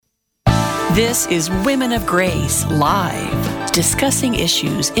This is Women of Grace Live, discussing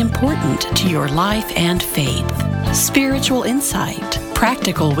issues important to your life and faith. Spiritual insight,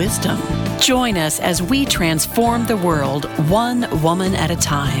 practical wisdom. Join us as we transform the world one woman at a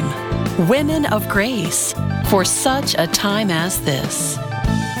time. Women of Grace, for such a time as this.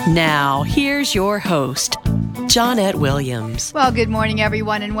 Now, here's your host, Johnnette Williams. Well, good morning,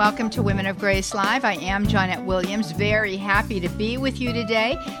 everyone, and welcome to Women of Grace Live. I am Johnnette Williams, very happy to be with you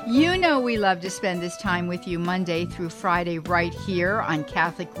today. You know we love to spend this time with you Monday through Friday right here on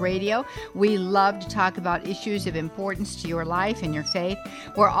Catholic Radio. We love to talk about issues of importance to your life and your faith.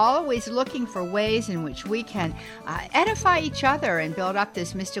 We're always looking for ways in which we can edify each other and build up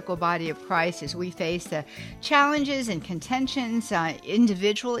this mystical body of Christ as we face the challenges and contentions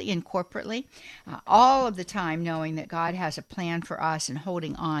individually and corporately, all of the time, knowing that God has a plan for us and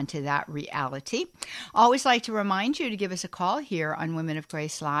holding on to that reality. Always like to remind you to give us a call here on Women of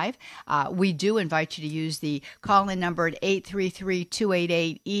Grace Live. We do invite you to use the call-in number at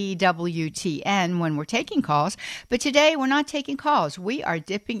 833-288-EWTN when we're taking calls. But today we're not taking calls. We are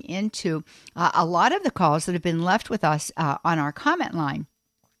dipping into a lot of the calls that have been left with us on our comment line.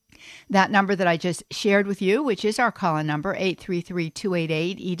 That number that I just shared with you, which is our call-in number,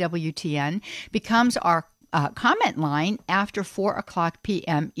 833-288-EWTN, becomes our comment line after 4 o'clock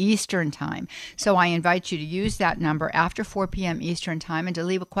p.m. Eastern Time. So I invite you to use that number after 4 p.m. Eastern Time and to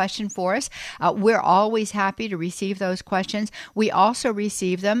leave a question for us. We're always happy to receive those questions. We also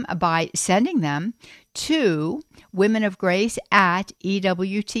receive them by sending them to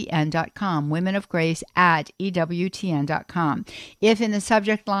womenofgrace@EWTN.com, womenofgrace@EWTN.com. If in the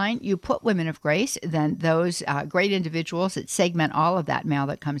subject line you put Women of Grace, then those great individuals that segment all of that mail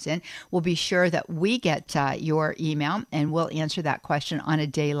that comes in will be sure that we get your email, and we'll answer that question on a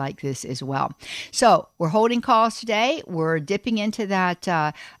day like this as well. So we're holding calls today. We're dipping into that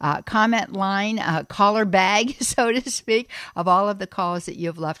comment line, caller bag, so to speak, of all of the calls that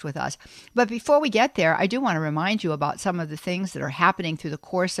you've left with us. But before we get there, I do want to remind you about some of the things that are happening through the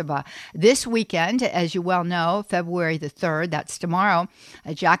course of this weekend. As you well know, February the 3rd, that's tomorrow,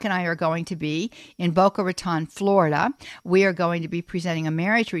 Jack and I are going to be in Boca Raton, Florida. We are going to be presenting a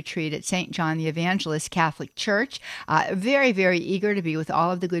marriage retreat at St. John the Evangelist Catholic Church. Very, very eager to be with all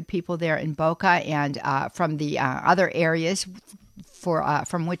of the good people there in Boca and from the other areas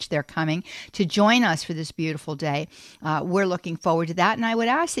from which they're coming to join us for this beautiful day. We're looking forward to that, and I would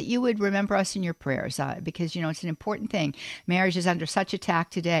ask that you would remember us in your prayers because, you know, it's an important thing. Marriage is under such attack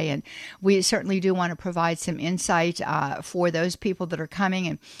today, and we certainly do want to provide some insight for those people that are coming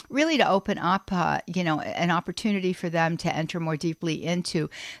and really to open up, an opportunity for them to enter more deeply into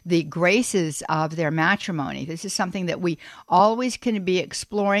the graces of their matrimony. This is something that we always can be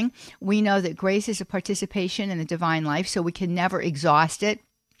exploring. We know that grace is a participation in the divine life, so we can never exhaust it.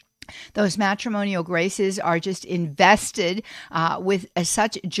 Those matrimonial graces are just invested with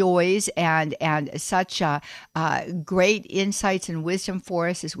such joys and such great insights and wisdom for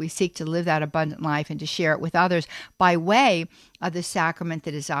us as we seek to live that abundant life and to share it with others by way of the sacrament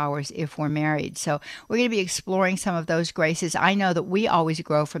that is ours if we're married. So we're going to be exploring some of those graces. I know that we always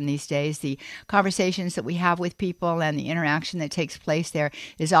grow from these days. The conversations that we have with people and the interaction that takes place there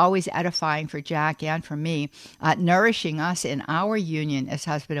is always edifying for Jack and for me, nourishing us in our union as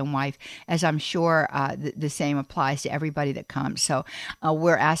husband and wife, as I'm sure the same applies to everybody that comes. So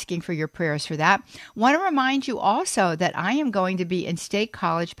we're asking for your prayers for that. Want to remind you also that I am going to be in State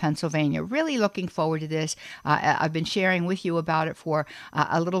College, Pennsylvania. Really looking forward to this. I've been sharing with you about it for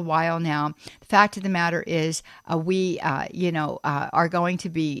a little while now. The fact of the matter is we are going to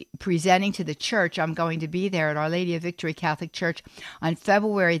be presenting to the church. I'm going to be there at Our Lady of Victory Catholic Church on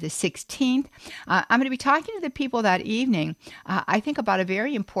February the 16th. I'm going to be talking to the people that evening, I think, about a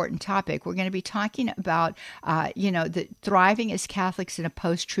very important topic. We're going to be talking about, the thriving as Catholics in a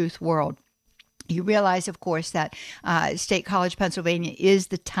post-truth world. You realize, of course, that State College, Pennsylvania is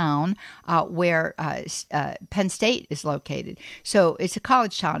the town where Penn State is located. So it's a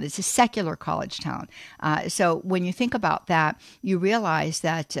college town. It's a secular college town. So when you think about that, you realize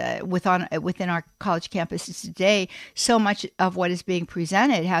that within our college campuses today, so much of what is being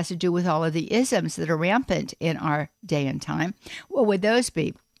presented has to do with all of the isms that are rampant in our day and time. What would those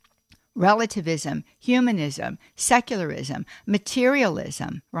be? Relativism, humanism, secularism,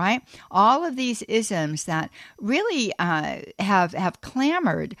 materialism, right? All of these isms that really have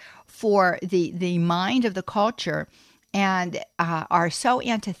clamored for the mind of the culture and are so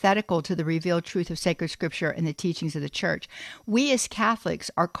antithetical to the revealed truth of sacred scripture and the teachings of the church. We as Catholics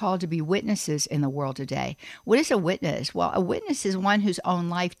are called to be witnesses in the world today. What is a witness? Well, a witness is one whose own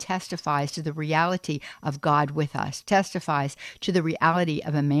life testifies to the reality of God with us, testifies to the reality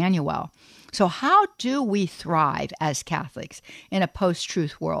of Emmanuel. So how do we thrive as Catholics in a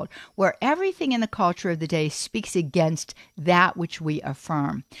post-truth world where everything in the culture of the day speaks against that which we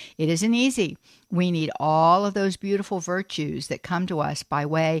affirm? It isn't easy. We need all of those beautiful virtues that come to us by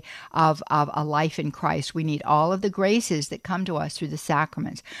way of a life in Christ. We need all of the graces that come to us through the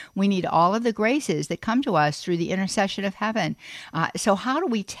sacraments. We need all of the graces that come to us through the intercession of heaven. So how do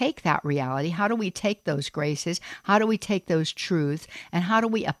we take that reality? How do we take those graces? How do we take those truths? And how do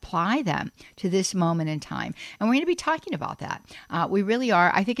we apply them to this moment in time? And we're going to be talking about that. We really are.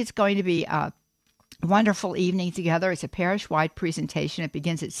 I think it's going to be wonderful evening together. It's a parish-wide presentation. It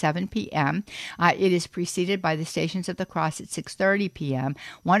begins at 7 p.m. It is preceded by the Stations of the Cross at 6:30 p.m.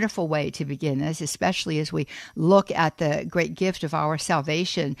 Wonderful way to begin this, especially as we look at the great gift of our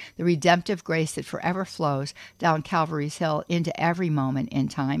salvation, the redemptive grace that forever flows down Calvary's Hill into every moment in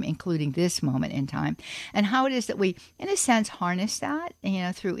time, including this moment in time, and how it is that we, in a sense, harness that,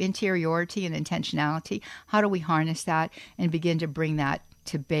 through interiority and intentionality. How do we harness that and begin to bring that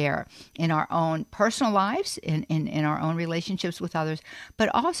to bear in our own personal lives, in our own relationships with others, but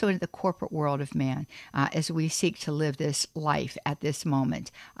also in the corporate world of man as we seek to live this life at this moment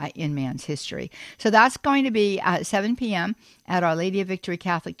in man's history. So that's going to be at 7 p.m. at Our Lady of Victory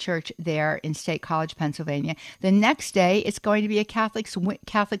Catholic Church there in State College, Pennsylvania. The next day, it's going to be a Catholic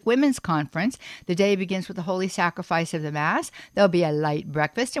Women's Conference. The day begins with the Holy Sacrifice of the Mass. There'll be a light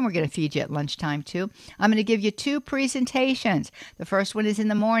breakfast, and we're going to feed you at lunchtime, too. I'm going to give you 2 presentations. The first one is in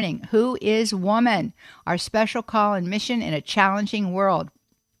the morning. Who is woman? Our special call and mission in a challenging world.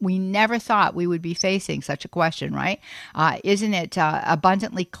 We never thought we would be facing such a question, right? Isn't it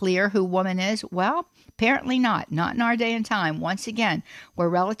abundantly clear who woman is? Well, apparently not in our day and time, once again, where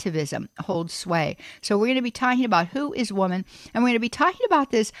relativism holds sway. So we're going to be talking about who is woman, and we're going to be talking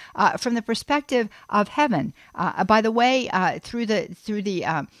about this from the perspective of heaven. By the way, through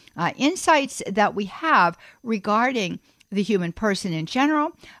the insights that we have regarding the human person in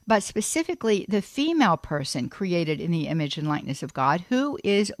general, but specifically the female person created in the image and likeness of God. Who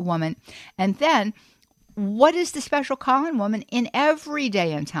is woman? And then, what is the special call on woman in every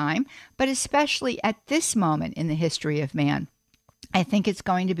day and time, but especially at this moment in the history of man? I think it's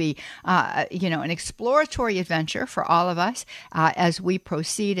going to be, an exploratory adventure for all of us as we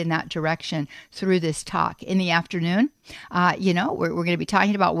proceed in that direction through this talk. In the afternoon, we're going to be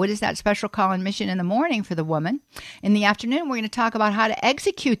talking about what is that special call and mission in the morning for the woman. In the afternoon, we're going to talk about how to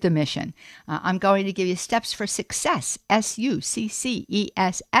execute the mission. I'm going to give you steps for success, SUCCESS.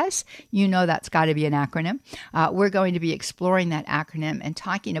 You know that's got to be an acronym. We're going to be exploring that acronym and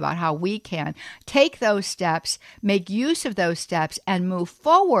talking about how we can take those steps, make use of those steps, and move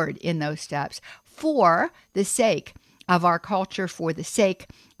forward in those steps for the sake of our culture, for the sake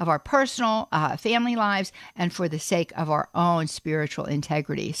of our personal family lives, and for the sake of our own spiritual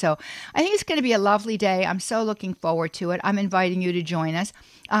integrity. So I think it's going to be a lovely day. I'm so looking forward to it. I'm inviting you to join us.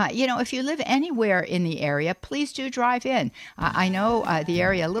 If you live anywhere in the area, please do drive in. I know the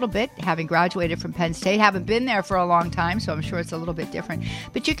area a little bit, having graduated from Penn State. Haven't been there for a long time, so I'm sure it's a little bit different.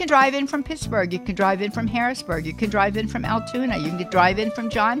 But you can drive in from Pittsburgh. You can drive in from Harrisburg. You can drive in from Altoona. You can drive in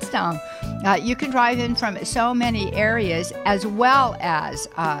from Johnstown. You can drive in from so many areas, as well as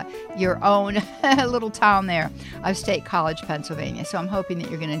your own little town there of State College, Pennsylvania. So I'm hoping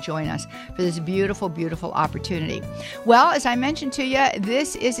that you're going to join us for this beautiful, beautiful opportunity. Well, as I mentioned to you,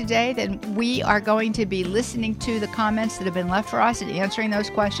 this is a day that we are going to be listening to the comments that have been left for us and answering those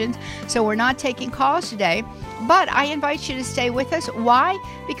questions. So we're not taking calls today, but I invite you to stay with us. Why?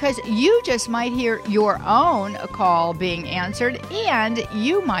 Because you just might hear your own call being answered, and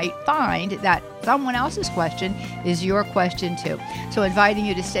you might find that someone else's question is your question too. So inviting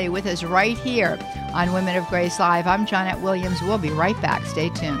you to stay with us right here on Women of Grace Live. I'm Johnnette Williams. We'll be right back. Stay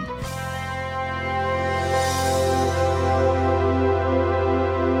tuned.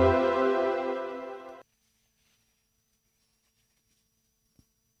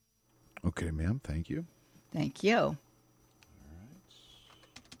 Okay, ma'am. Thank you. Thank you. All right.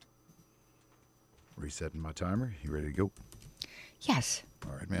 Resetting my timer. You ready to go? Yes.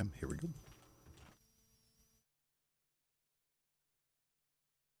 All right, ma'am. Here we go.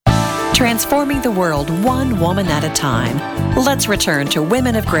 Transforming the world one woman at a time. Let's return to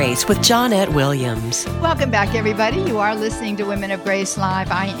Women of Grace with Johnnette Williams. Welcome back, everybody. You are listening to Women of Grace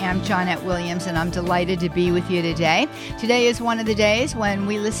Live. I am Johnnette Williams, and I'm delighted to be with you today. Today is one of the days when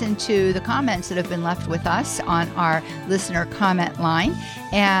we listen to the comments that have been left with us on our listener comment line.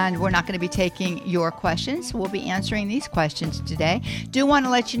 And we're not going to be taking your questions. We'll be answering these questions today. Do want to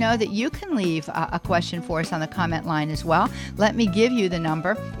let you know that you can leave a question for us on the comment line as well. Let me give you the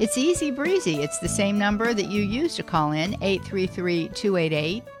number. It's easy breezy. It's the same number that you used to call in,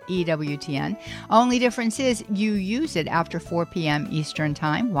 833-288. EWTN. Only difference is you use it after 4 p.m. Eastern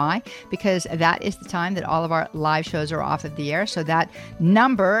Time. Why? Because that is the time that all of our live shows are off of the air. So that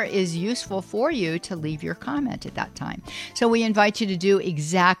number is useful for you to leave your comment at that time. So we invite you to do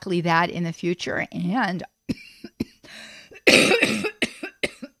exactly that in the future. And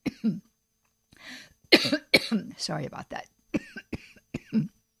sorry about that.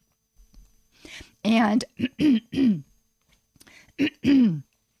 And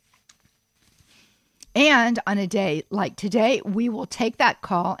and on a day like today, we will take that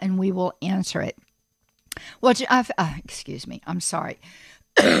call and we will answer it. Well, excuse me. I'm sorry.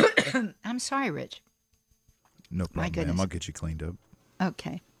 I'm sorry, Rich. No My problem, goodness. ma'am. I'll get you cleaned up.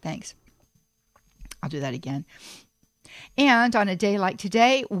 Okay, thanks. I'll do that again. And on a day like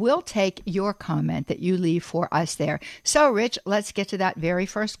today, we'll take your comment that you leave for us there. So, Rich, let's get to that very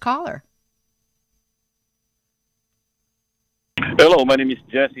first caller. Hello, my name is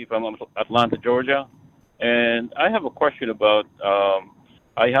Jesse from Atlanta, Georgia, and I have a question about,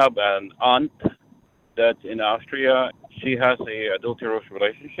 I have an aunt that's in Austria. She has a adulterous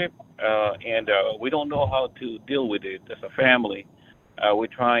relationship, and we don't know how to deal with it as a family. We're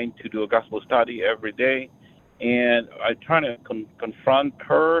trying to do a gospel study every day, and I'm trying to confront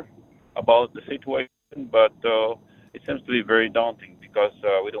her about the situation, but it seems to be very daunting because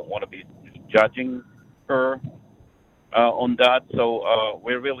we don't want to be judging her on that. So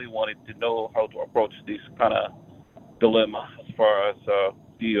we really wanted to know how to approach this kind of dilemma as far as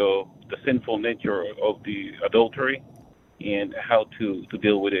the sinful nature of the adultery and how to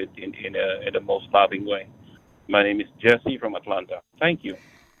deal with it in the most loving way. My name is Jesse from Atlanta. Thank you.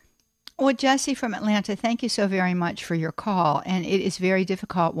 Well, Jesse from Atlanta, thank you so very much for your call. And it is very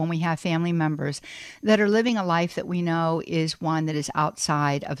difficult when we have family members that are living a life that we know is one that is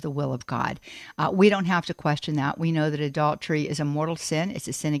outside of the will of God. We don't have to question that. We know that adultery is a mortal sin. It's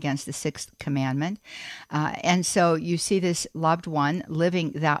a sin against the sixth commandment. And so you see this loved one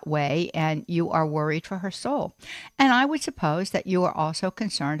living that way, and you are worried for her soul. And I would suppose that you are also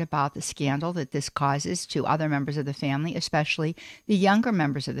concerned about the scandal that this causes to other members of the family, especially the younger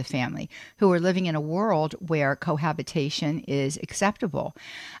members of the family, who are living in a world where cohabitation is acceptable.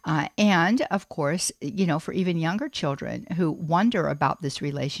 And, of course, for even younger children who wonder about this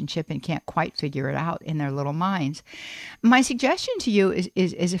relationship and can't quite figure it out in their little minds. My suggestion to you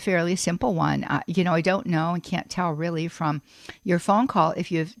is a fairly simple one. I don't know and can't tell really from your phone call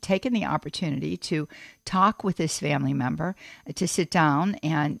if you've taken the opportunity to talk with this family member, to sit down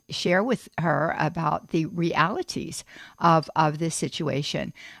and share with her about the realities of this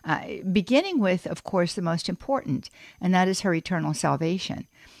situation, beginning with, of course, the most important, and that is her eternal salvation.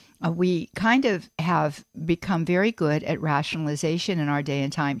 We kind of have become very good at rationalization in our day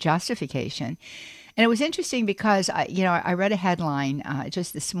and time, justification. And it was interesting because, I read a headline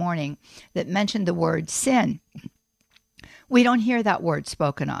just this morning that mentioned the word sin. We don't hear that word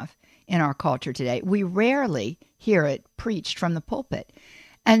spoken of in our culture today. We rarely hear it preached from the pulpit.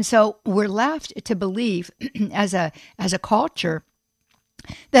 And so we're left to believe as a culture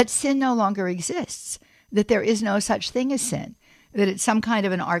that sin no longer exists, that there is no such thing as sin, that it's some kind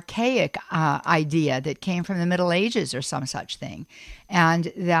of an archaic idea that came from the Middle Ages or some such thing,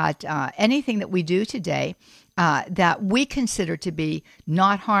 and that anything that we do today that we consider to be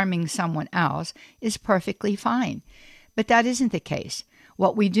not harming someone else is perfectly fine. But that isn't the case.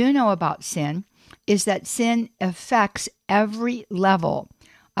 What we do know about sin is that sin affects every level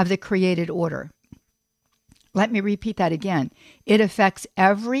of the created order. Let me repeat that again. It affects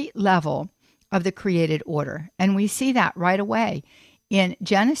every level of the created order. And we see that right away in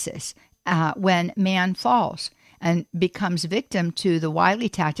Genesis when man falls and becomes victim to the wily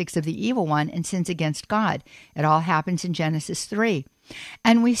tactics of the evil one and sins against God. It all happens in Genesis 3.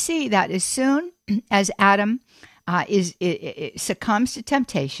 And we see that as soon as Adam succumbs to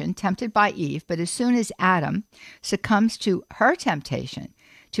temptation, tempted by Eve, but as soon as Adam succumbs to her temptation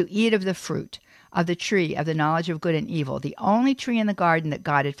to eat of the fruit of the tree of the knowledge of good and evil, the only tree in the garden that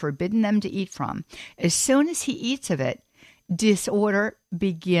God had forbidden them to eat from, as soon as he eats of it, disorder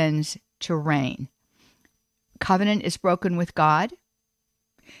begins to reign. Covenant is broken with God.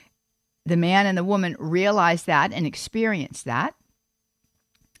 The man and the woman realize that and experience that.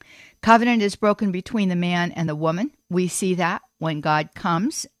 Covenant is broken between the man and the woman. We see that when God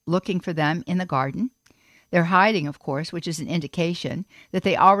comes looking for them in the garden. They're hiding, of course, which is an indication that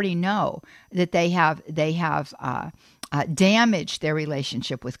they already know that they have damaged their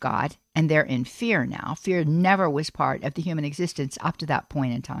relationship with God, and they're in fear now. Fear never was part of the human existence up to that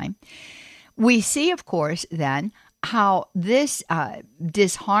point in time. We see, of course, then how this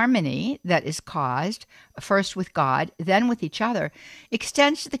disharmony that is caused, first with God, then with each other,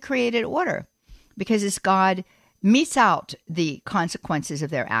 extends to the created order. Because as God metes out the consequences of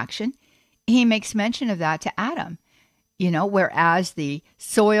their action, he makes mention of that to Adam. Whereas the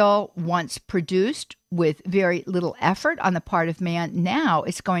soil once produced with very little effort on the part of man, now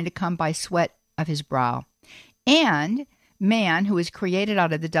it's going to come by sweat of his brow. And man, who is created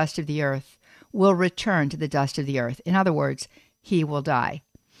out of the dust of the earth, will return to the dust of the earth. In other words, he will die.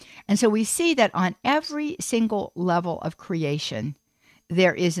 And so we see that on every single level of creation,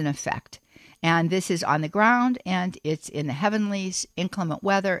 there is an effect. And this is on the ground, and it's in the heavenlies, inclement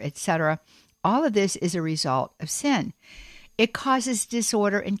weather, etc. All of this is a result of sin. It causes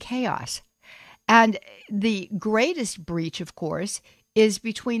disorder and chaos. And the greatest breach, of course, is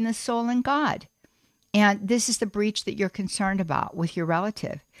between the soul and God. And this is the breach that you're concerned about with your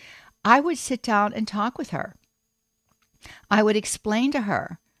relative. I would sit down and talk with her. I would explain to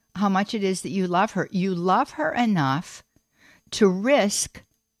her how much it is that you love her. You love her enough to risk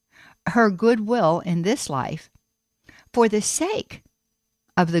her goodwill in this life for the sake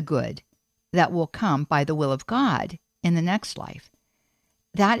of the good that will come by the will of God in the next life.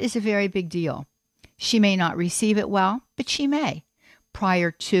 That is a very big deal. She may not receive it well, but she may.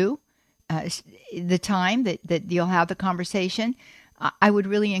 Prior to the time that you'll have the conversation, I would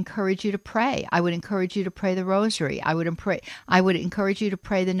really encourage you to pray. I would encourage you to pray the rosary. I would encourage you to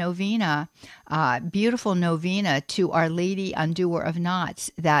pray the novena, beautiful novena to Our Lady Undoer of Knots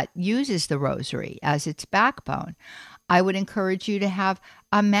that uses the rosary as its backbone. I would encourage you to have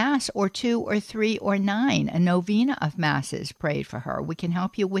a Mass or 2 or 3 or 9, a novena of Masses prayed for her. We can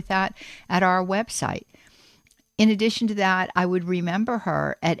help you with that at our website. In addition to that, I would remember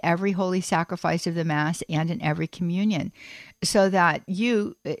her at every holy sacrifice of the Mass and in every communion, so that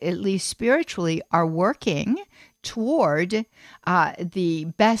you, at least spiritually, are working toward the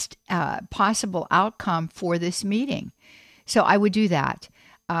best possible outcome for this meeting. So I would do that.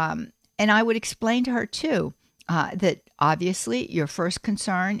 And I would explain to her, too, that obviously your first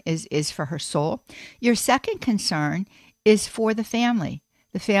concern is for her soul. Your second concern is for the family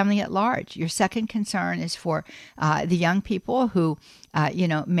at large. Your second concern is for the young people who,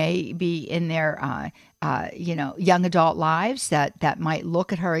 may be in their, young adult lives that might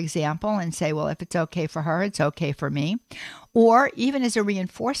look at her example and say, well, if it's okay for her, it's okay for me. Or even as a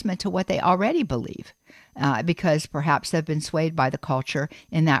reinforcement to what they already believe, because perhaps they've been swayed by the culture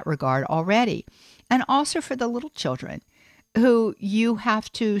in that regard already. And also for the little children, who you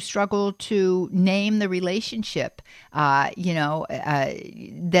have to struggle to name the relationship, that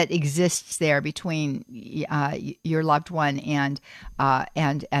exists there between your loved one and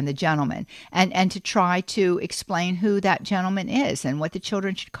the gentleman, and to try to explain who that gentleman is and what the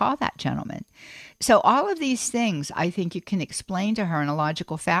children should call that gentleman. So all of these things, I think you can explain to her in a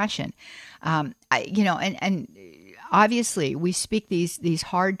logical fashion, and obviously, we speak these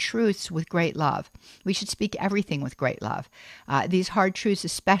hard truths with great love. We should speak everything with great love. These hard truths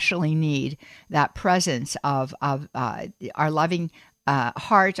especially need that presence of our loving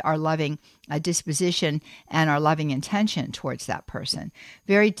heart, our loving disposition, and our loving intention towards that person.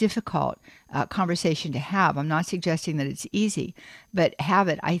 Very difficult conversation to have. I'm not suggesting that it's easy, but have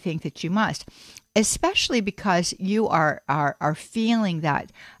it, I think that you must. Especially because you are feeling that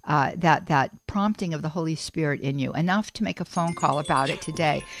prompting of the Holy Spirit in you, enough to make a phone call about it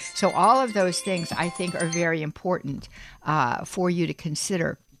today. So all of those things, I think, are very important for you to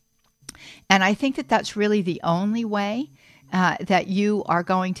consider. And I think that that's really the only way that you are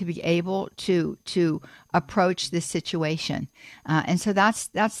going to be able to approach this situation. And so that's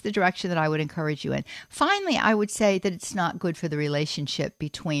the direction that I would encourage you in. Finally, I would say that it's not good for the relationship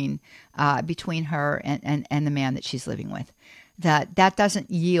between her and the man that she's living with. That doesn't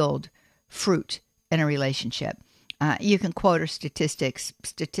yield fruit in a relationship. You can quote her statistics.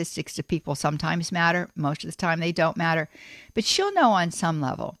 Statistics to people sometimes matter. Most of the time they don't matter. But she'll know on some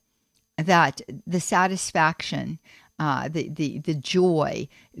level that the satisfaction, the joy,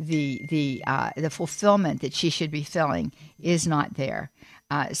 the fulfillment that she should be feeling is not there.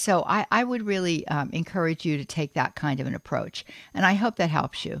 So I would really encourage you to take that kind of an approach. And I hope that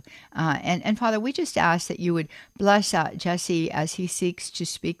helps you. And Father, we just ask that you would bless Jesse as he seeks to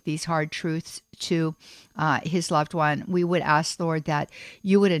speak these hard truths to his loved one. We would ask, Lord, that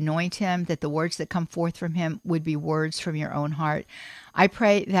you would anoint him, that the words that come forth from him would be words from your own heart. I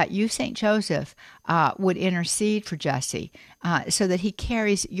pray that you, St. Joseph, would intercede for Jesse so that he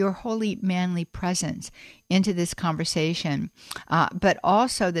carries your holy manly presence into this conversation, but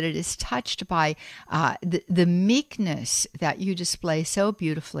also that it is touched by the meekness that you display so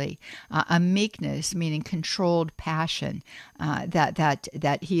beautifully, a meekness meaning controlled passion,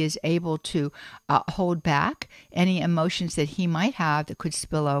 that he is able to hold back any emotions that he might have that could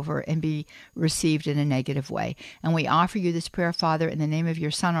spill over and be received in a negative way. And we offer you this prayer, Father, in the name of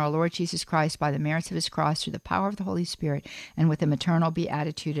your Son, our Lord Jesus Christ, by the merits of his cross, through the power of the Holy Spirit, and with the maternal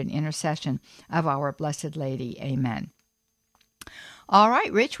beatitude and intercession of our Blessed Lady. Amen. All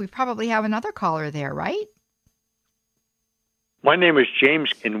right, Rich, we probably have another caller there, right? My name is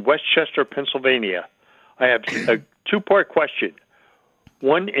James in Westchester, Pennsylvania. I have a two-part question.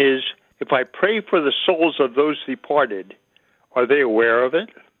 One is, if I pray for the souls of those departed, are they aware of it?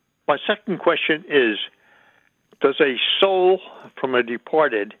 My second question is, does a soul from a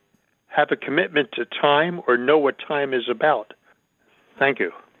departed have a commitment to time or know what time is about? Thank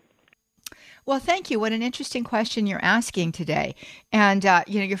you. Well, thank you. What an interesting question you're asking today. And,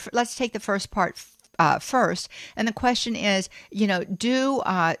 let's take the first part first. And the question is, do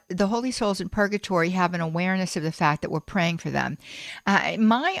the holy souls in purgatory have an awareness of the fact that we're praying for them?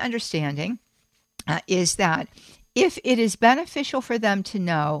 My understanding is that if it is beneficial for them to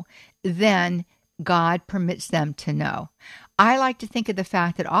know, then God permits them to know. I like to think of the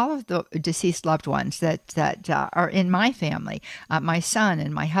fact that all of the deceased loved ones that are in my family, my son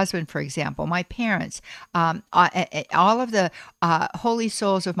and my husband, for example, my parents, all of the holy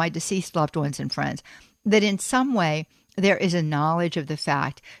souls of my deceased loved ones and friends, that in some way there is a knowledge of the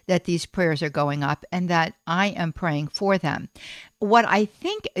fact that these prayers are going up and that I am praying for them. What I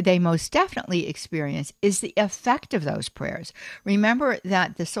think they most definitely experience is the effect of those prayers. Remember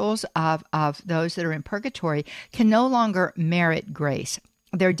that the souls of those that are in purgatory can no longer merit grace.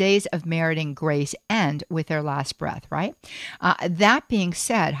 Their days of meriting grace end with their last breath, right? That being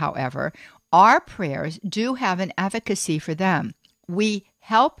said, however, our prayers do have an efficacy for them. We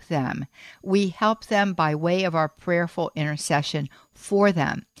help them. We help them by way of our prayerful intercession for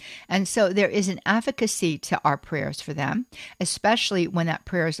them. And so there is an efficacy to our prayers for them, especially when that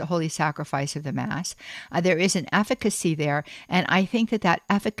prayer is the holy sacrifice of the Mass. There is an efficacy there, and I think that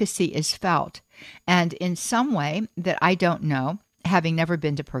efficacy is felt. And in some way that I don't know, having never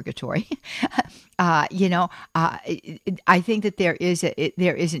been to purgatory, I think that there is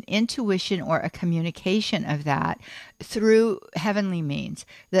an intuition or a communication of that through heavenly means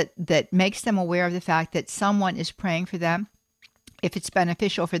that makes them aware of the fact that someone is praying for them. If it's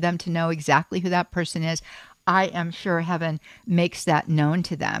beneficial for them to know exactly who that person is, I am sure heaven makes that known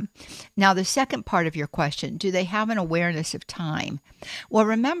to them. Now, the second part of your question, do they have an awareness of time? Well,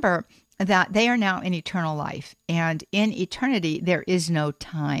 remember that they are now in eternal life, and in eternity there is no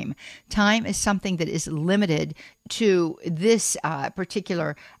time. Time is something that is limited to this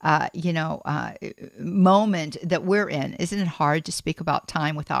particular, moment that we're in. Isn't it hard to speak about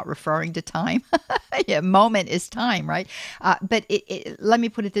time without referring to time? Yeah, moment is time, right? But let me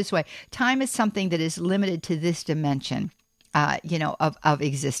put it this way: time is something that is limited to this dimension. Of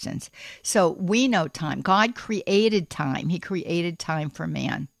existence. So we know time. God created time. He created time for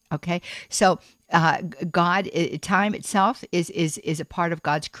man. Okay, so God, time itself is a part of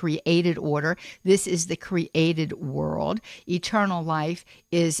God's created order. This is the created world. Eternal life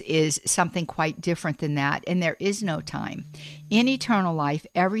is something quite different than that, and there is no time. In eternal life,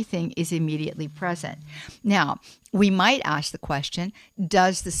 everything is immediately present. Now, we might ask the question,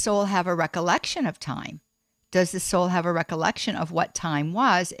 does the soul have a recollection of time? Does the soul have a recollection of what time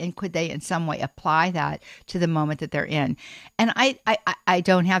was, and could they in some way apply that to the moment that they're in? And I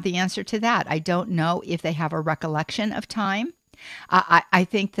don't have the answer to that. I don't know if they have a recollection of time. I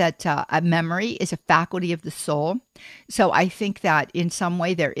think that a memory is a faculty of the soul. So I think that in some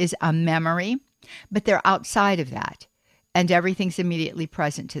way there is a memory, but they're outside of that, and everything's immediately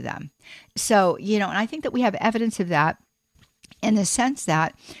present to them. So, and I think that we have evidence of that in the sense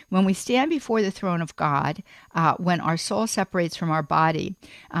that when we stand before the throne of God, when our soul separates from our body,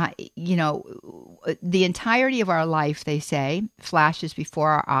 the entirety of our life, they say, flashes before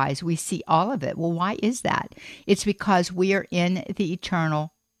our eyes. We see all of it. Well, why is that? It's because we are in the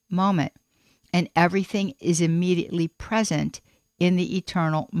eternal moment, and everything is immediately present in the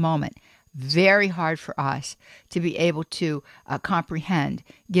eternal moment. Very hard for us to be able to comprehend,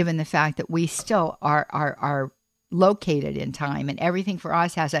 given the fact that we still are located in time, and everything for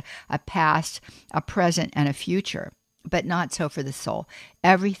us has a past, a present, and a future, but not so for the soul.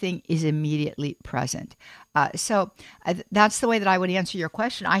 Everything is immediately present. So that's the way that I would answer your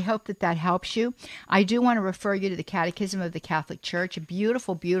question. I hope that helps you. I do want to refer you to the Catechism of the Catholic Church, a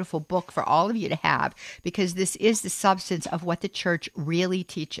beautiful, beautiful book for all of you to have, because this is the substance of what the Church really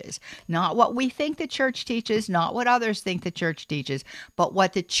teaches. Not what we think the Church teaches, not what others think the Church teaches, but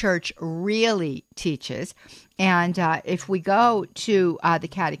what the Church really teaches. And if we go to the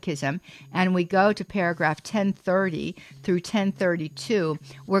Catechism and we go to paragraph 1030 through 1032,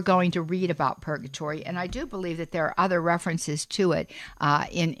 we're going to read about purgatory. And I do believe that there are other references to it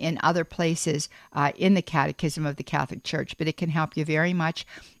in other places in the Catechism of the Catholic Church, but it can help you very much.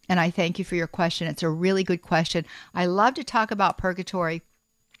 And I thank you for your question. It's a really good question. I love to talk about purgatory.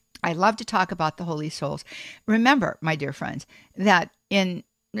 I love to talk about the holy souls. Remember, my dear friends, that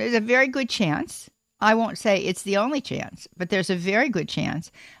there's a very good chance, I won't say it's the only chance, but there's a very good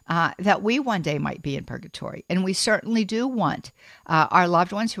chance that we one day might be in purgatory. And we certainly do want our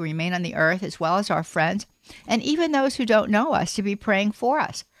loved ones who remain on the earth, as well as our friends, and even those who don't know us, to be praying for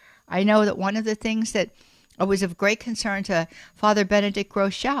us. I know that one of the things that was of great concern to Father Benedict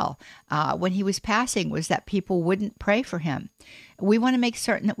Rochelle when he was passing was that people wouldn't pray for him. We want to make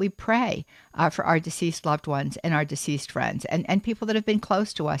certain that we pray for our deceased loved ones and our deceased friends and people that have been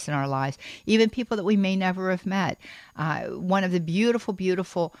close to us in our lives, even people that we may never have met. One of the beautiful,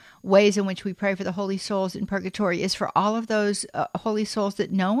 beautiful ways in which we pray for the holy souls in purgatory is for all of those holy souls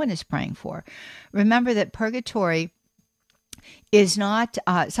that no one is praying for. Remember that purgatory is not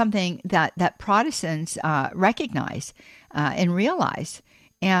something that Protestants recognize and realize.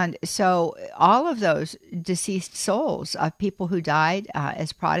 And so all of those deceased souls of people who died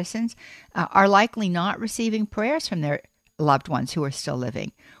as Protestants are likely not receiving prayers from their loved ones who are still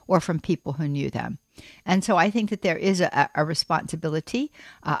living or from people who knew them. And so I think that there is a responsibility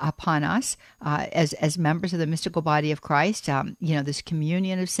upon us as members of the mystical body of Christ, this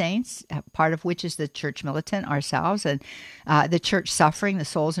communion of saints, part of which is the church militant ourselves, and the church suffering, the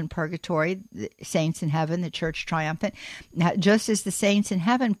souls in purgatory, the saints in heaven, the church triumphant. Now, just as the saints in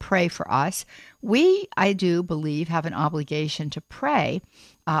heaven pray for us, we, I do believe, have an obligation to pray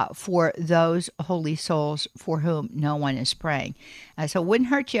for those holy souls for whom no one is praying. So it wouldn't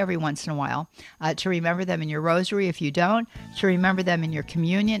hurt you every once in a while to remember them in your rosary if you don't, to remember them in your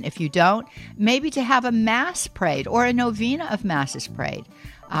communion if you don't, maybe to have a mass prayed or a novena of masses prayed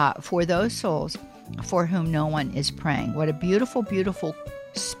for those souls for whom no one is praying. What a beautiful, beautiful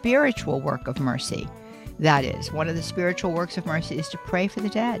spiritual work of mercy that is. One of the spiritual works of mercy is to pray for the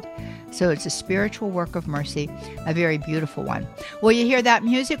dead. So it's a spiritual work of mercy, a very beautiful one. Well, you hear that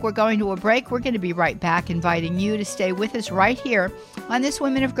music? We're going to a break. We're going to be right back, inviting you to stay with us right here on this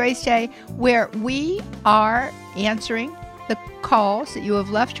Women of Grace Day, where we are answering the calls that you have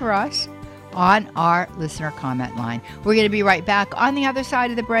left for us on our listener comment line. We're going to be right back on the other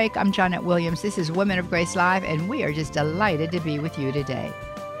side of the break. I'm Johnnette Williams. This is Women of Grace Live, and we are just delighted to be with you today.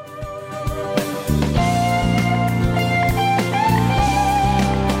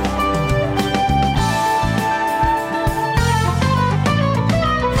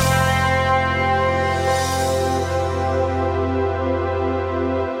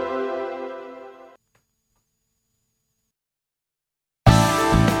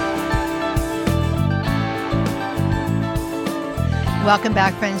 Welcome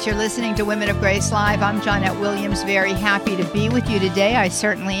back, friends. You're listening to Women of Grace Live. I'm Johnnette Williams, very happy to be with you today. I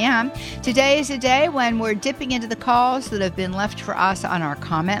certainly am. Today is a day when we're dipping into the calls that have been left for us on our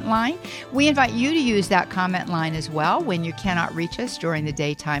comment line. We invite you to use that comment line as well when you cannot reach us during the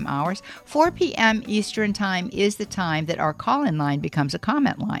daytime hours. 4 p.m. Eastern Time is the time that our call-in line becomes a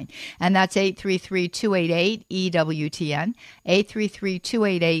comment line, and that's 833-288-EWTN,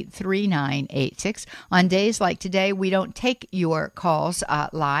 833-288-3986. On days like today, we don't take your calls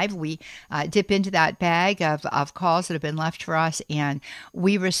live. We dip into that bag of calls that have been left for us, and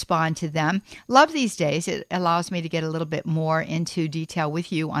we respond to them. Love these days. It allows me to get a little bit more into detail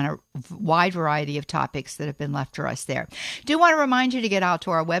with you on a wide variety of topics that have been left for us there. Do want to remind you to get out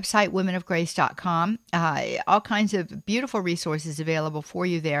to our website, womenofgrace.com. All kinds of beautiful resources available for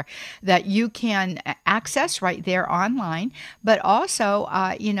you there that you can access right there online, but also,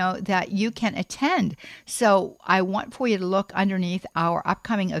 that you can attend. So I want for you to look underneath our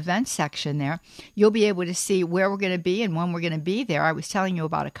upcoming events section there. You'll be able to see where we're going to be and when we're going to be there. I was telling you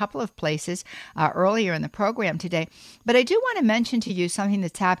about a couple of places earlier in the program today, but I do want to mention to you something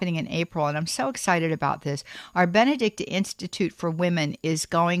that's happening in April, and I'm so excited about this. Our Benedict Institute for Women is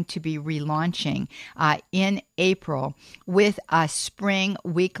going to be relaunching in April with a spring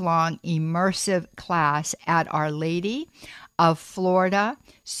week-long immersive class at Our Lady of Florida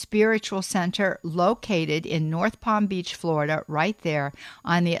Spiritual Center located in North Palm Beach, Florida, right there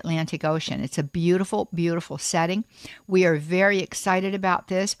on the Atlantic Ocean. It's a beautiful, beautiful setting. We are very excited about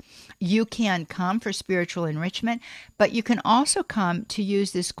this. You can come for spiritual enrichment, but you can also come to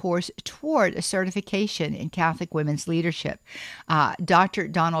use this course toward a certification in Catholic women's leadership. Dr.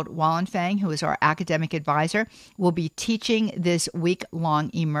 Donald Wallenfang, who is our academic advisor, will be teaching this week-long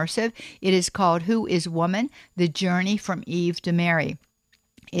immersive. It is called Who is Woman? The Journey from Eve to Mary.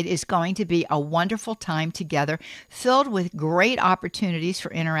 It is going to be a wonderful time together, filled with great opportunities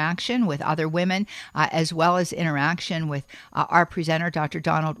for interaction with other women, as well as interaction with our presenter, Dr.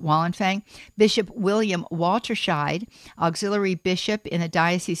 Donald Wallenfang. Bishop William Walterscheid, auxiliary bishop in the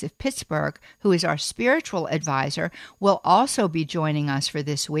Diocese of Pittsburgh, who is our spiritual advisor, will also be joining us for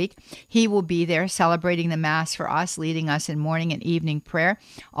this week. He will be there celebrating the Mass for us, leading us in morning and evening prayer.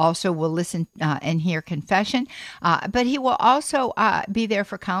 Also, we'll listen and hear confession, but he will also be there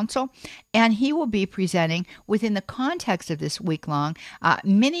for counsel, and he will be presenting within the context of this week-long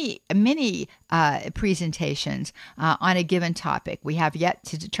many presentations on a given topic. We have yet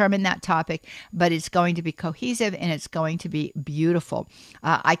to determine that topic, but it's going to be cohesive and it's going to be beautiful.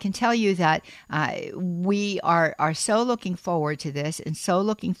 I can tell you that we are so looking forward to this and so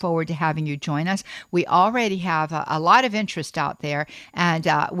looking forward to having you join us. We already have a lot of interest out there, and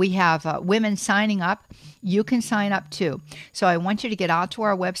we have women signing up. You can sign up too. So I want you to get out to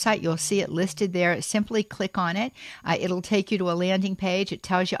our website. You'll see it listed there. Simply click on it. It'll take you to a landing page. It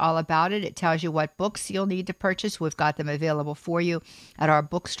tells you all about it. It tells you what books you'll need to purchase. We've got them available for you at our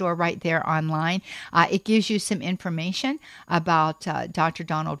bookstore right there online. It gives you some information about Dr.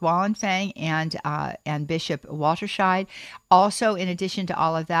 Donald Wallenfang and Bishop Walterscheid. Also, in addition to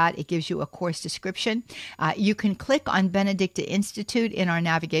all of that, it gives you a course description. You can click on Benedicta Institute in our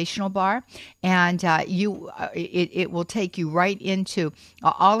navigational bar, and it will take you right into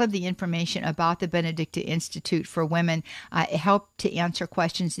all of the information about the Benedicta Institute for Women, help to answer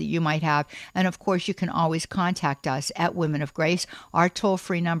questions that you might have. And of course, you can always contact us at Women of Grace. Our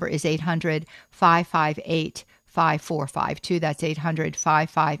toll-free number is 800-558-5452. That's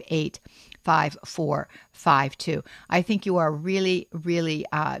 800-558-5452. I think you are really, really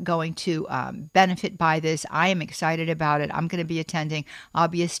going to benefit by this. I am excited about it. I'm going to be attending. I'll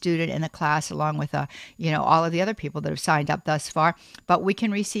be a student in the class along with all of the other people that have signed up thus far. But we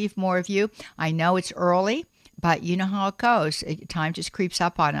can receive more of you. I know it's early, but you know how it goes. Time just creeps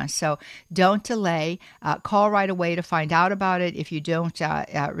up on us. So don't delay. Call right away to find out about it if you don't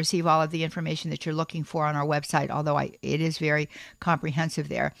receive all of the information that you're looking for on our website, although it is very comprehensive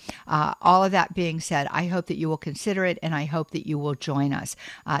there. All of that being said, I hope that you will consider it, and I hope that you will join us.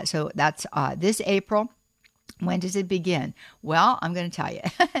 So that's this April. When does it begin? Well, I'm going to tell you.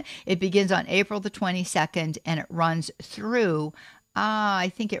 It begins on April the 22nd, and it runs through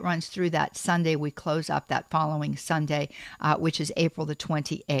I think it runs through that Sunday. We close up that following Sunday, which is April the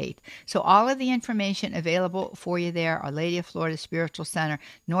 28th. So all of the information available for you there, Our Lady of Florida Spiritual Center,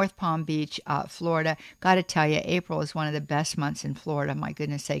 North Palm Beach, Florida. Got to tell you, April is one of the best months in Florida. My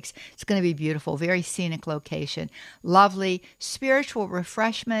goodness sakes. It's going to be beautiful. Very scenic location. Lovely spiritual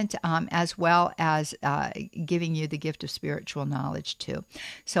refreshment, as well as giving you the gift of spiritual knowledge too.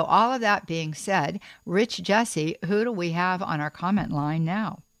 So all of that being said, Rich Jesse, who do we have on our comment line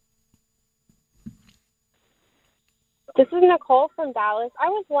now? This is Nicole from Dallas. I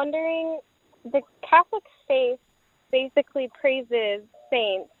was wondering, the Catholic faith basically praises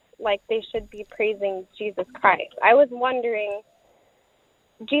saints like they should be praising Jesus Christ. I was wondering,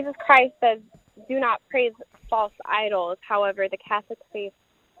 Jesus Christ says, do not praise false idols. However, the Catholic faith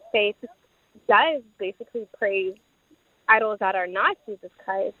does basically praise idols that are not Jesus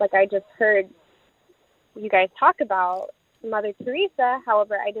Christ. Like I just heard you guys talk about Mother Teresa.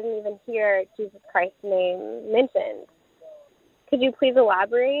 However, I didn't even hear Jesus Christ's name mentioned. Could you please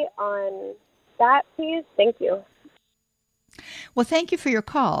elaborate on that, please? Thank you. Well, thank you for your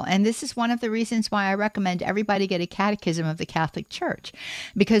call. And this is one of the reasons why I recommend everybody get a catechism of the Catholic Church,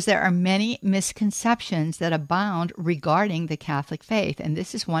 because there are many misconceptions that abound regarding the Catholic faith. And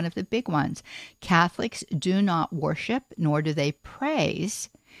this is one of the big ones. Catholics do not worship, nor do they praise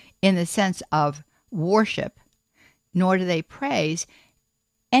in the sense of worship, nor do they praise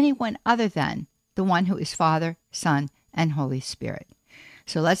anyone other than the one who is Father, Son, and Holy Spirit.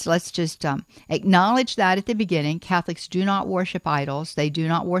 So let's just acknowledge that at the beginning. Catholics do not worship idols. They do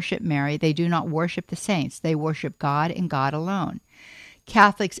not worship Mary. They do not worship the saints. They worship God and God alone.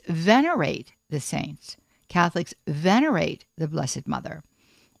 Catholics venerate the saints. Catholics venerate the Blessed Mother.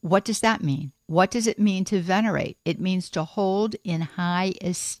 What does that mean? What does it mean to venerate? It means to hold in high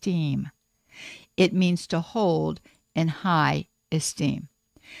esteem. It means to hold in high esteem.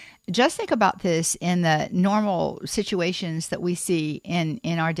 Just think about this in the normal situations that we see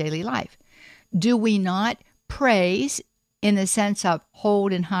in our daily life. Do we not praise in the sense of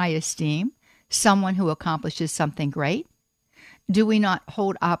hold in high esteem someone who accomplishes something great? Do we not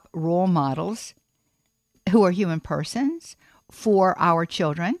hold up role models who are human persons for our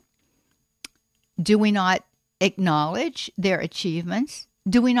children? Do we not acknowledge their achievements?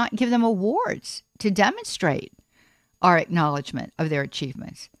 Do we not give them awards to demonstrate our acknowledgement of their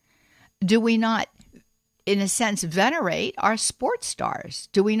achievements? Do we not, in a sense, venerate our sports stars?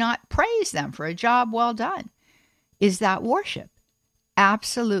 Do we not praise them for a job well done? Is that worship?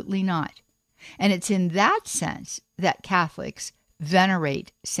 Absolutely not. And it's in that sense that Catholics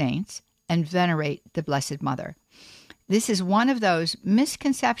venerate saints and venerate the Blessed Mother. This is one of those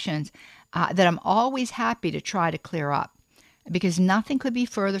misconceptions that I'm always happy to try to clear up, because nothing could be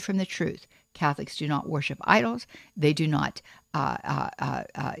further from the truth. Catholics do not worship idols. They do not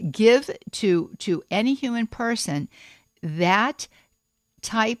give to any human person that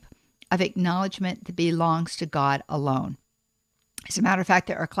type of acknowledgement that belongs to God alone. As a matter of fact,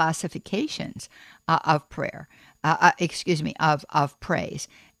 there are classifications of prayer, of praise.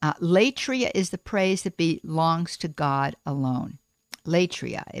 Latria is the praise that belongs to God alone.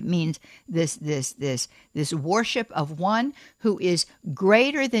 Latria, it means this worship of one who is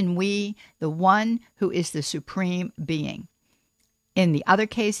greater than we, the one who is the supreme being. In the other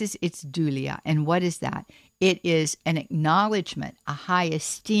cases, it's dulia. And what is that? It is an acknowledgement, a high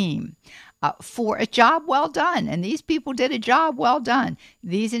esteem for a job well done. And these people did a job well done.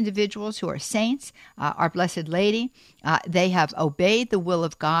 These individuals who are saints, our Blessed Lady, they have obeyed the will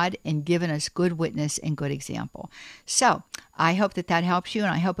of God and given us good witness and good example. So I hope that helps you,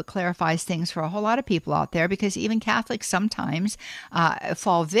 and I hope it clarifies things for a whole lot of people out there, because even Catholics sometimes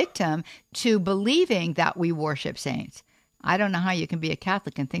fall victim to believing that we worship saints. I don't know how you can be a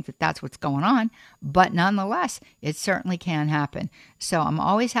Catholic and think that that's what's going on, but nonetheless, it certainly can happen. So I'm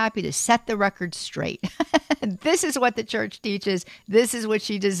always happy to set the record straight. This is what the church teaches. This is what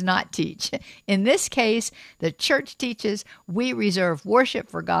she does not teach. In this case, the church teaches we reserve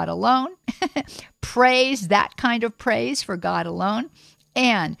worship for God alone, praise, that kind of praise for God alone,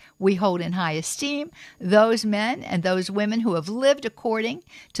 and we hold in high esteem those men and those women who have lived according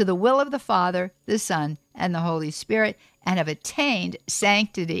to the will of the Father, the Son, and the Holy Spirit, and have attained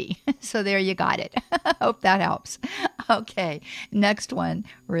sanctity. So there you got it. Hope that helps. Okay, next one,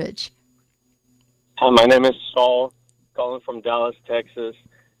 Rich. Hi, my name is Saul, calling from Dallas, Texas.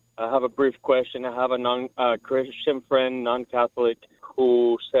 I have a brief question. I have a non-Christian friend, non-Catholic,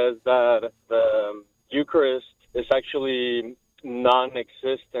 who says that the Eucharist is actually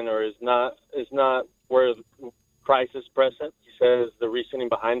non-existent, or is not where Christ is present. He says the reasoning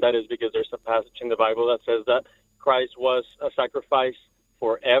behind that is because there's a passage in the Bible that says that Christ was a sacrifice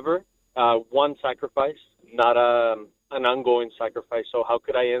forever, one sacrifice, not an ongoing sacrifice. So how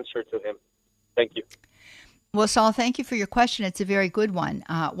could I answer to him? Thank you. Well, Saul, thank you for your question. It's a very good one.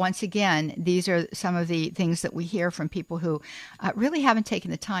 Once again, these are some of the things that we hear from people who really haven't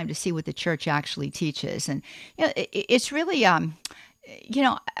taken the time to see what the church actually teaches. And it's really, I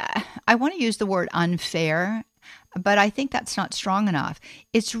want to use the word unfair, but I think that's not strong enough.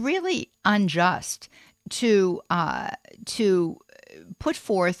 It's really unjust to put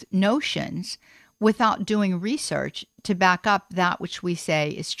forth notions without doing research to back up that which we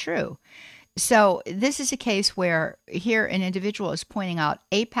say is true. So this is a case where here an individual is pointing out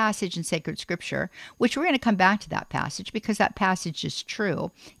a passage in sacred scripture, which we're going to come back to that passage because that passage is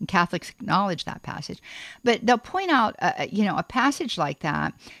true, and Catholics acknowledge that passage. But they'll point out, a passage like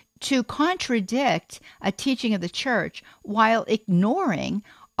that to contradict a teaching of the church while ignoring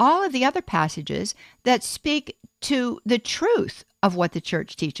all of the other passages that speak to the truth of what the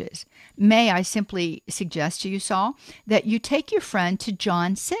church teaches. May I simply suggest to you, Saul, that you take your friend to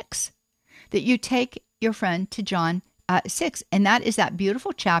John 6. That you take your friend to John 6. And that is that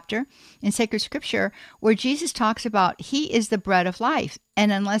beautiful chapter in sacred scripture where Jesus talks about he is the bread of life.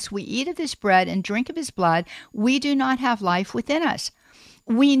 And unless we eat of his bread and drink of his blood, we do not have life within us.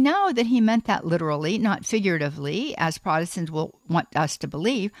 We know that he meant that literally, not figuratively, as Protestants will want us to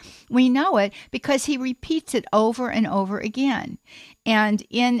believe. We know it because he repeats it over and over again. And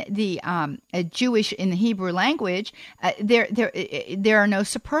in the in the Hebrew language, there are no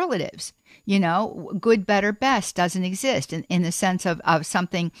superlatives. Good, better, best doesn't exist in the sense of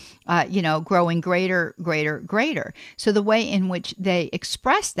something, growing greater. So the way in which they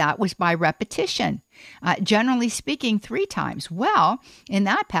expressed that was by repetition, generally speaking 3 times. Well, in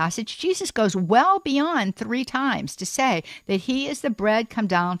that passage, Jesus goes well beyond 3 times to say that he is the bread come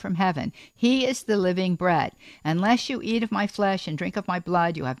down from heaven. He is the living bread. Unless you eat of my flesh and drink of my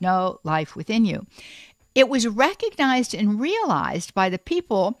blood, you have no life within you. It was recognized and realized by the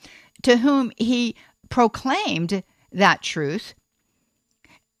people to whom he proclaimed that truth.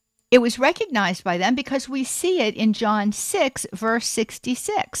 It was recognized by them because we see it in John 6, verse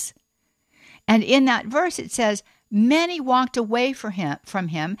 66. And in that verse it says, many walked away from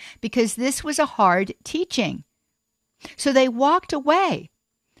him because this was a hard teaching. So they walked away.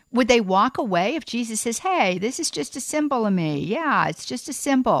 Would they walk away if Jesus says, hey, this is just a symbol of me? Yeah, it's just a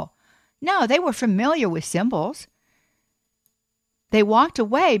symbol. No, they were familiar with symbols. They walked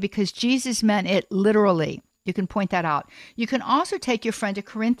away because Jesus meant it literally. You can point that out. You can also take your friend to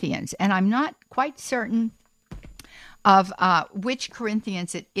Corinthians, and I'm not quite certain of which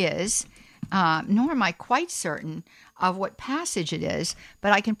Corinthians it is, nor am I quite certain of what passage it is,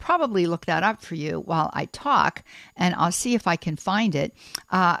 but I can probably look that up for you while I talk, and I'll see if I can find it.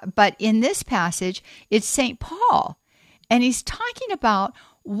 But in this passage, it's St. Paul, and he's talking about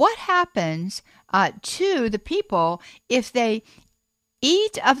what happens to the people if they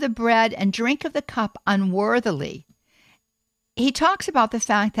eat of the bread and drink of the cup unworthily. He talks about the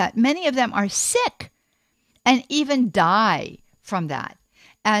fact that many of them are sick and even die from that.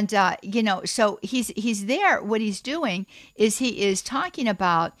 And, so he's there. What he's doing is he is talking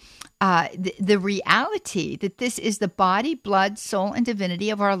about the reality that this is the body, blood, soul, and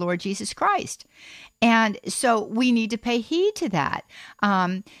divinity of our Lord Jesus Christ. And so we need to pay heed to that.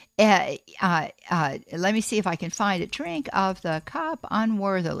 Let me see if I can find it. Drink of the cup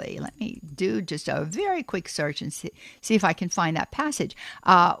unworthily. Let me do just a very quick search and see if I can find that passage.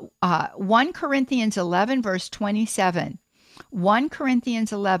 1 Corinthians 11, verse 27. 1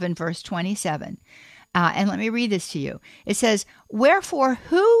 Corinthians 11, verse 27. And let me read this to you. It says, wherefore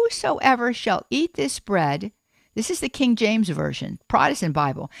whosoever shall eat this bread, this is the King James Version, Protestant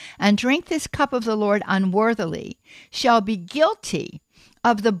Bible, and drink this cup of the Lord unworthily, shall be guilty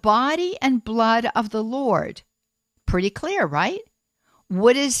of the body and blood of the Lord. Pretty clear, right?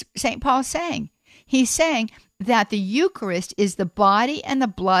 What is St. Paul saying? He's saying that the Eucharist is the body and the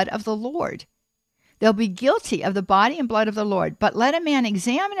blood of the Lord. They'll be guilty of the body and blood of the Lord. But let a man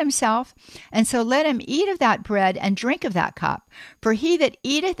examine himself, and so let him eat of that bread and drink of that cup. For he that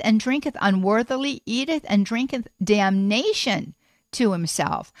eateth and drinketh unworthily eateth and drinketh damnation to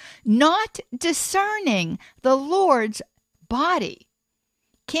himself, not discerning the Lord's body.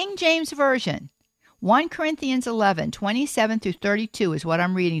 King James Version, 1 Corinthians 11, 27 through 32 is what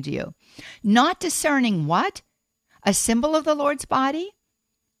I'm reading to you. Not discerning what? A symbol of the Lord's body?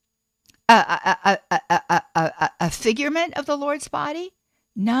 A figurement of the Lord's body?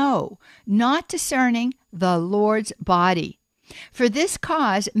 No, not discerning the Lord's body. For this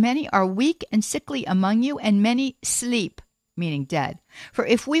cause many are weak and sickly among you, and many sleep, meaning dead. For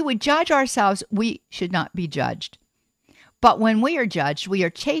if we would judge ourselves, we should not be judged. But when we are judged, we are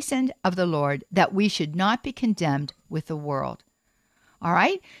chastened of the Lord, that we should not be condemned with the world. All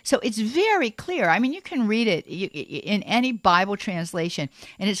right? So it's very clear. I mean, you can read it in any Bible translation,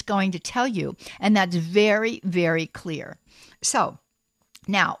 and it's going to tell you. And that's very, very clear. So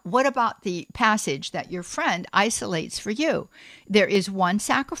now, what about the passage that your friend isolates for you? There is one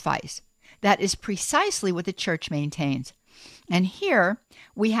sacrifice. That is precisely what the church maintains. And here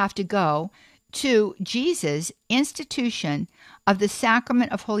we have to go to Jesus' institution of the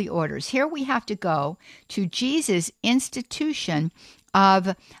sacrament of holy orders. Here we have to go to Jesus' institution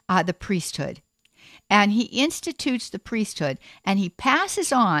of the priesthood. And he institutes the priesthood, and he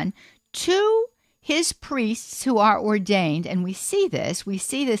passes on to his priests who are ordained. And we see this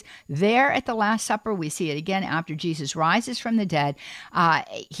there at the Last Supper. We see it again after Jesus rises from the dead.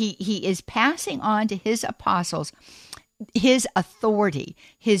 He is passing on to his apostles his authority,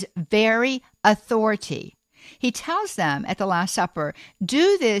 his very authority. He tells them at the Last Supper,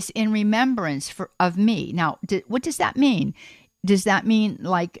 do this in remembrance of me. Now, what does that mean? Does that mean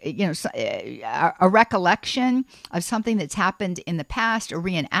like, a recollection of something that's happened in the past, a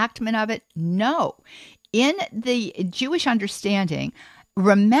reenactment of it? No. In the Jewish understanding,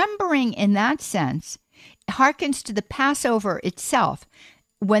 remembering in that sense harkens to the Passover itself.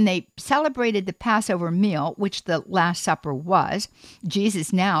 When they celebrated the Passover meal, which the Last Supper was,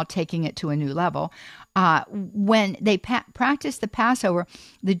 Jesus now taking it to a new level, when they practiced the Passover,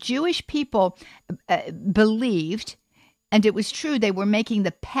 the Jewish people believed, and it was true, they were making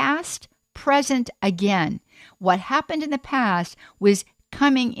the past present again. What happened in the past was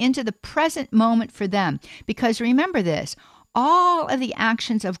coming into the present moment for them. Because remember this, all of the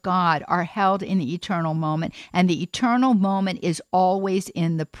actions of God are held in the eternal moment, and the eternal moment is always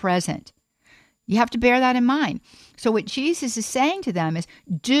in the present. You have to bear that in mind. So what Jesus is saying to them is,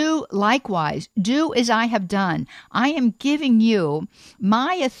 do likewise, do as I have done. I am giving you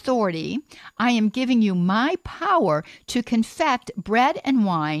my authority. I am giving you my power to confect bread and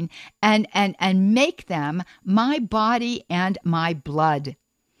wine and make them my body and my blood.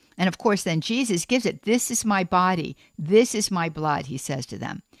 And of course, then Jesus gives it. This is my body. This is my blood, he says to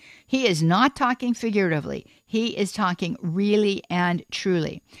them. He is not talking figuratively. He is talking really and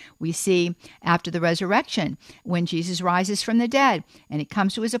truly. We see after the resurrection, when Jesus rises from the dead, and it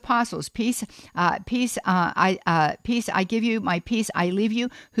comes to his apostles, peace I give you, my peace I leave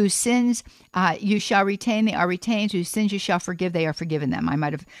you. Whose sins you shall retain, they are retained. Whose sins you shall forgive, they are forgiven them. I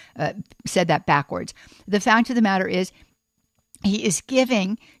might have said that backwards. The fact of the matter is, he is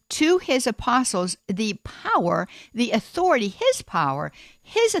giving to his apostles the power, the authority, his power,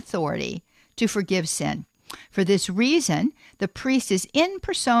 his authority to forgive sin. For this reason, the priest is in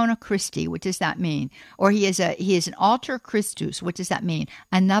persona Christi. What does that mean? Or he is an alter Christus. What does that mean?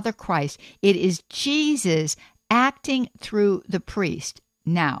 Another Christ. It is Jesus acting through the priest.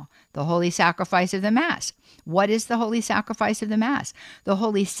 Now, the holy sacrifice of the Mass. What is the holy sacrifice of the Mass? The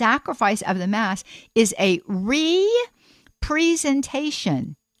holy sacrifice of the Mass is a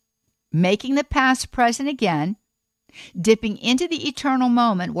representation, making the past present again, dipping into the eternal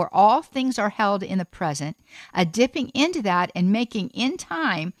moment where all things are held in the present, a dipping into that and making in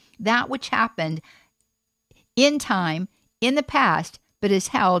time that which happened in time, in the past, but is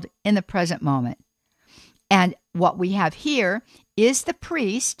held in the present moment. And what we have here is the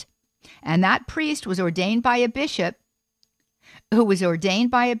priest, and that priest was ordained by a bishop, who was ordained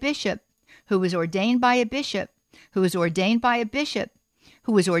by a bishop, who was ordained by a bishop, who was ordained by a bishop,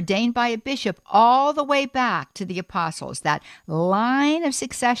 who was ordained by a bishop all the way back to the apostles, that line of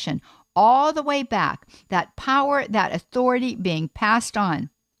succession, all the way back, that power, that authority being passed on,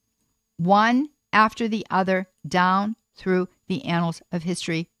 one after the other, down through the annals of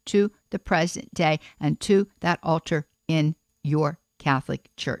history to the present day and to that altar in your Catholic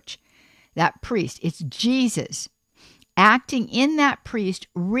Church. That priest, it's Jesus acting in that priest,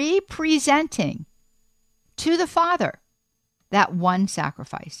 representing to the Father that one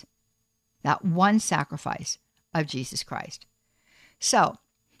sacrifice of Jesus Christ. So,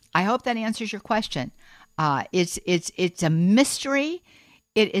 I hope that answers your question. It's a mystery.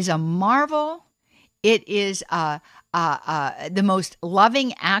 It is a marvel. It is the most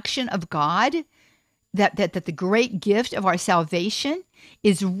loving action of God. That the great gift of our salvation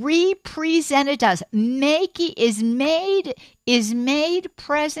is represented to us, is made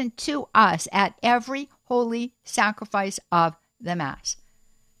present to us at every holy sacrifice of the Mass.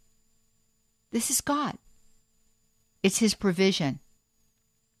 This is God. It's his provision.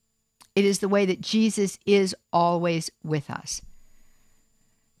 It is the way that Jesus is always with us.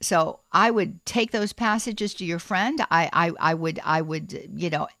 So I would take those passages to your friend. I would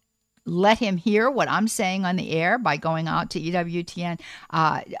let him hear what I'm saying on the air by going out to EWTN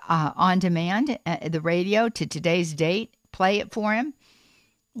on demand, the radio, to today's date. Play it for him.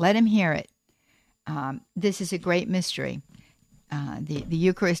 Let him hear it. This is a great mystery. The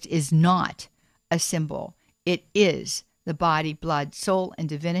Eucharist is not a symbol. It is the body, blood, soul, and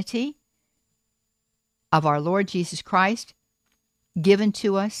divinity of our Lord Jesus Christ, given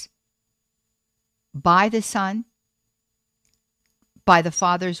to us by the Son, by the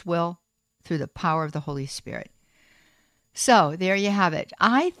Father's will, through the power of the Holy Spirit. So there you have it.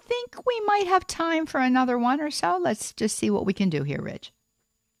 I think we might have time for another one or so. Let's just see what we can do here, Rich.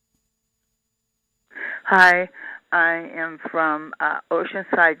 Hi, I am from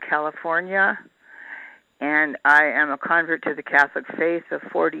Oceanside, California, and I am a convert to the Catholic faith of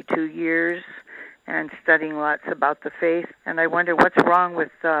 42 years and studying lots about the faith. And I wonder what's wrong with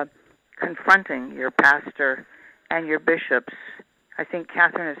confronting your pastor and your bishops. I think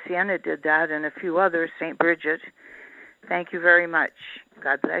Catherine of Siena did that, and a few others, St. Bridget. Thank you very much.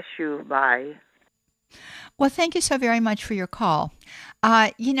 God bless you. Bye. Well, thank you so very much for your call.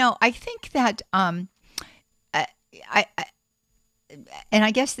 I think that, and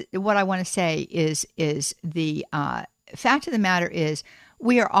I guess what I want to say is the fact of the matter is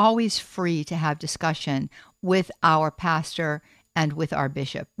we are always free to have discussion with our pastor and with our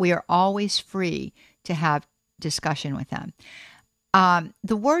bishop. We are always free to have discussion with them.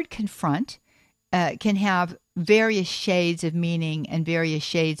 The word confront can have various shades of meaning and various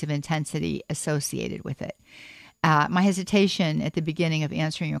shades of intensity associated with it. My hesitation at the beginning of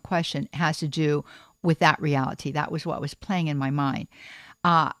answering your question has to do with that reality. That was what was playing in my mind.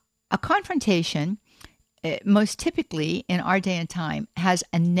 A confrontation, most typically in our day and time, has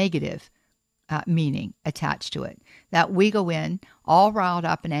a negative meaning attached to it. That we go in all riled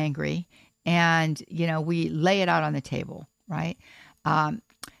up and angry, and we lay it out on the table, right?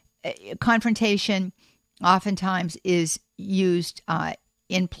 Confrontation oftentimes is used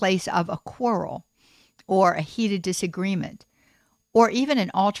in place of a quarrel or a heated disagreement or even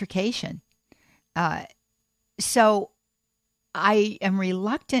an altercation. So I am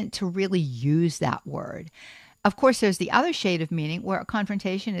reluctant to really use that word. Of course, there's the other shade of meaning where a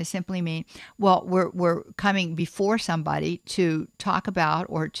confrontation is simply mean, well, we're coming before somebody to talk about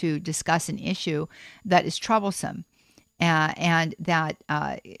or to discuss an issue that is troublesome and that,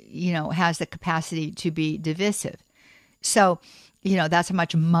 has the capacity to be divisive. So, that's a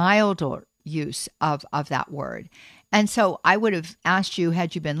much milder use of that word. And so I would have asked you,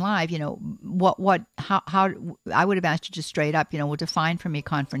 had you been live, how I would have asked you just straight up, define for me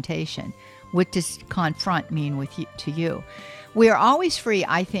confrontation. What does confront mean to you? We are always free,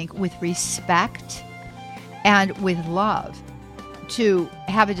 I think, with respect and with love to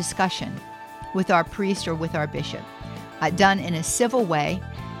have a discussion with our priest or with our bishop, done in a civil way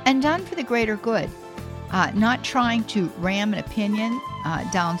and done for the greater good, not trying to ram an opinion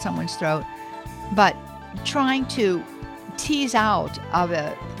down someone's throat, but trying to tease out of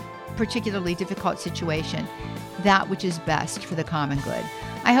a particularly difficult situation that which is best for the common good.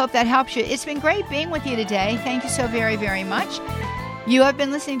 I hope that helps you. It's been great being with you today. Thank you so very, very much. You have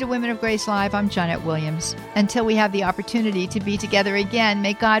been listening to Women of Grace Live. I'm Johnnette Williams. Until we have the opportunity to be together again,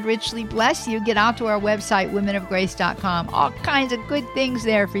 may God richly bless you. Get out to our website, womenofgrace.com. All kinds of good things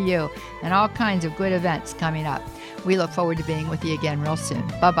there for you and all kinds of good events coming up. We look forward to being with you again real soon.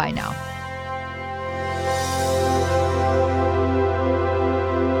 Bye-bye now.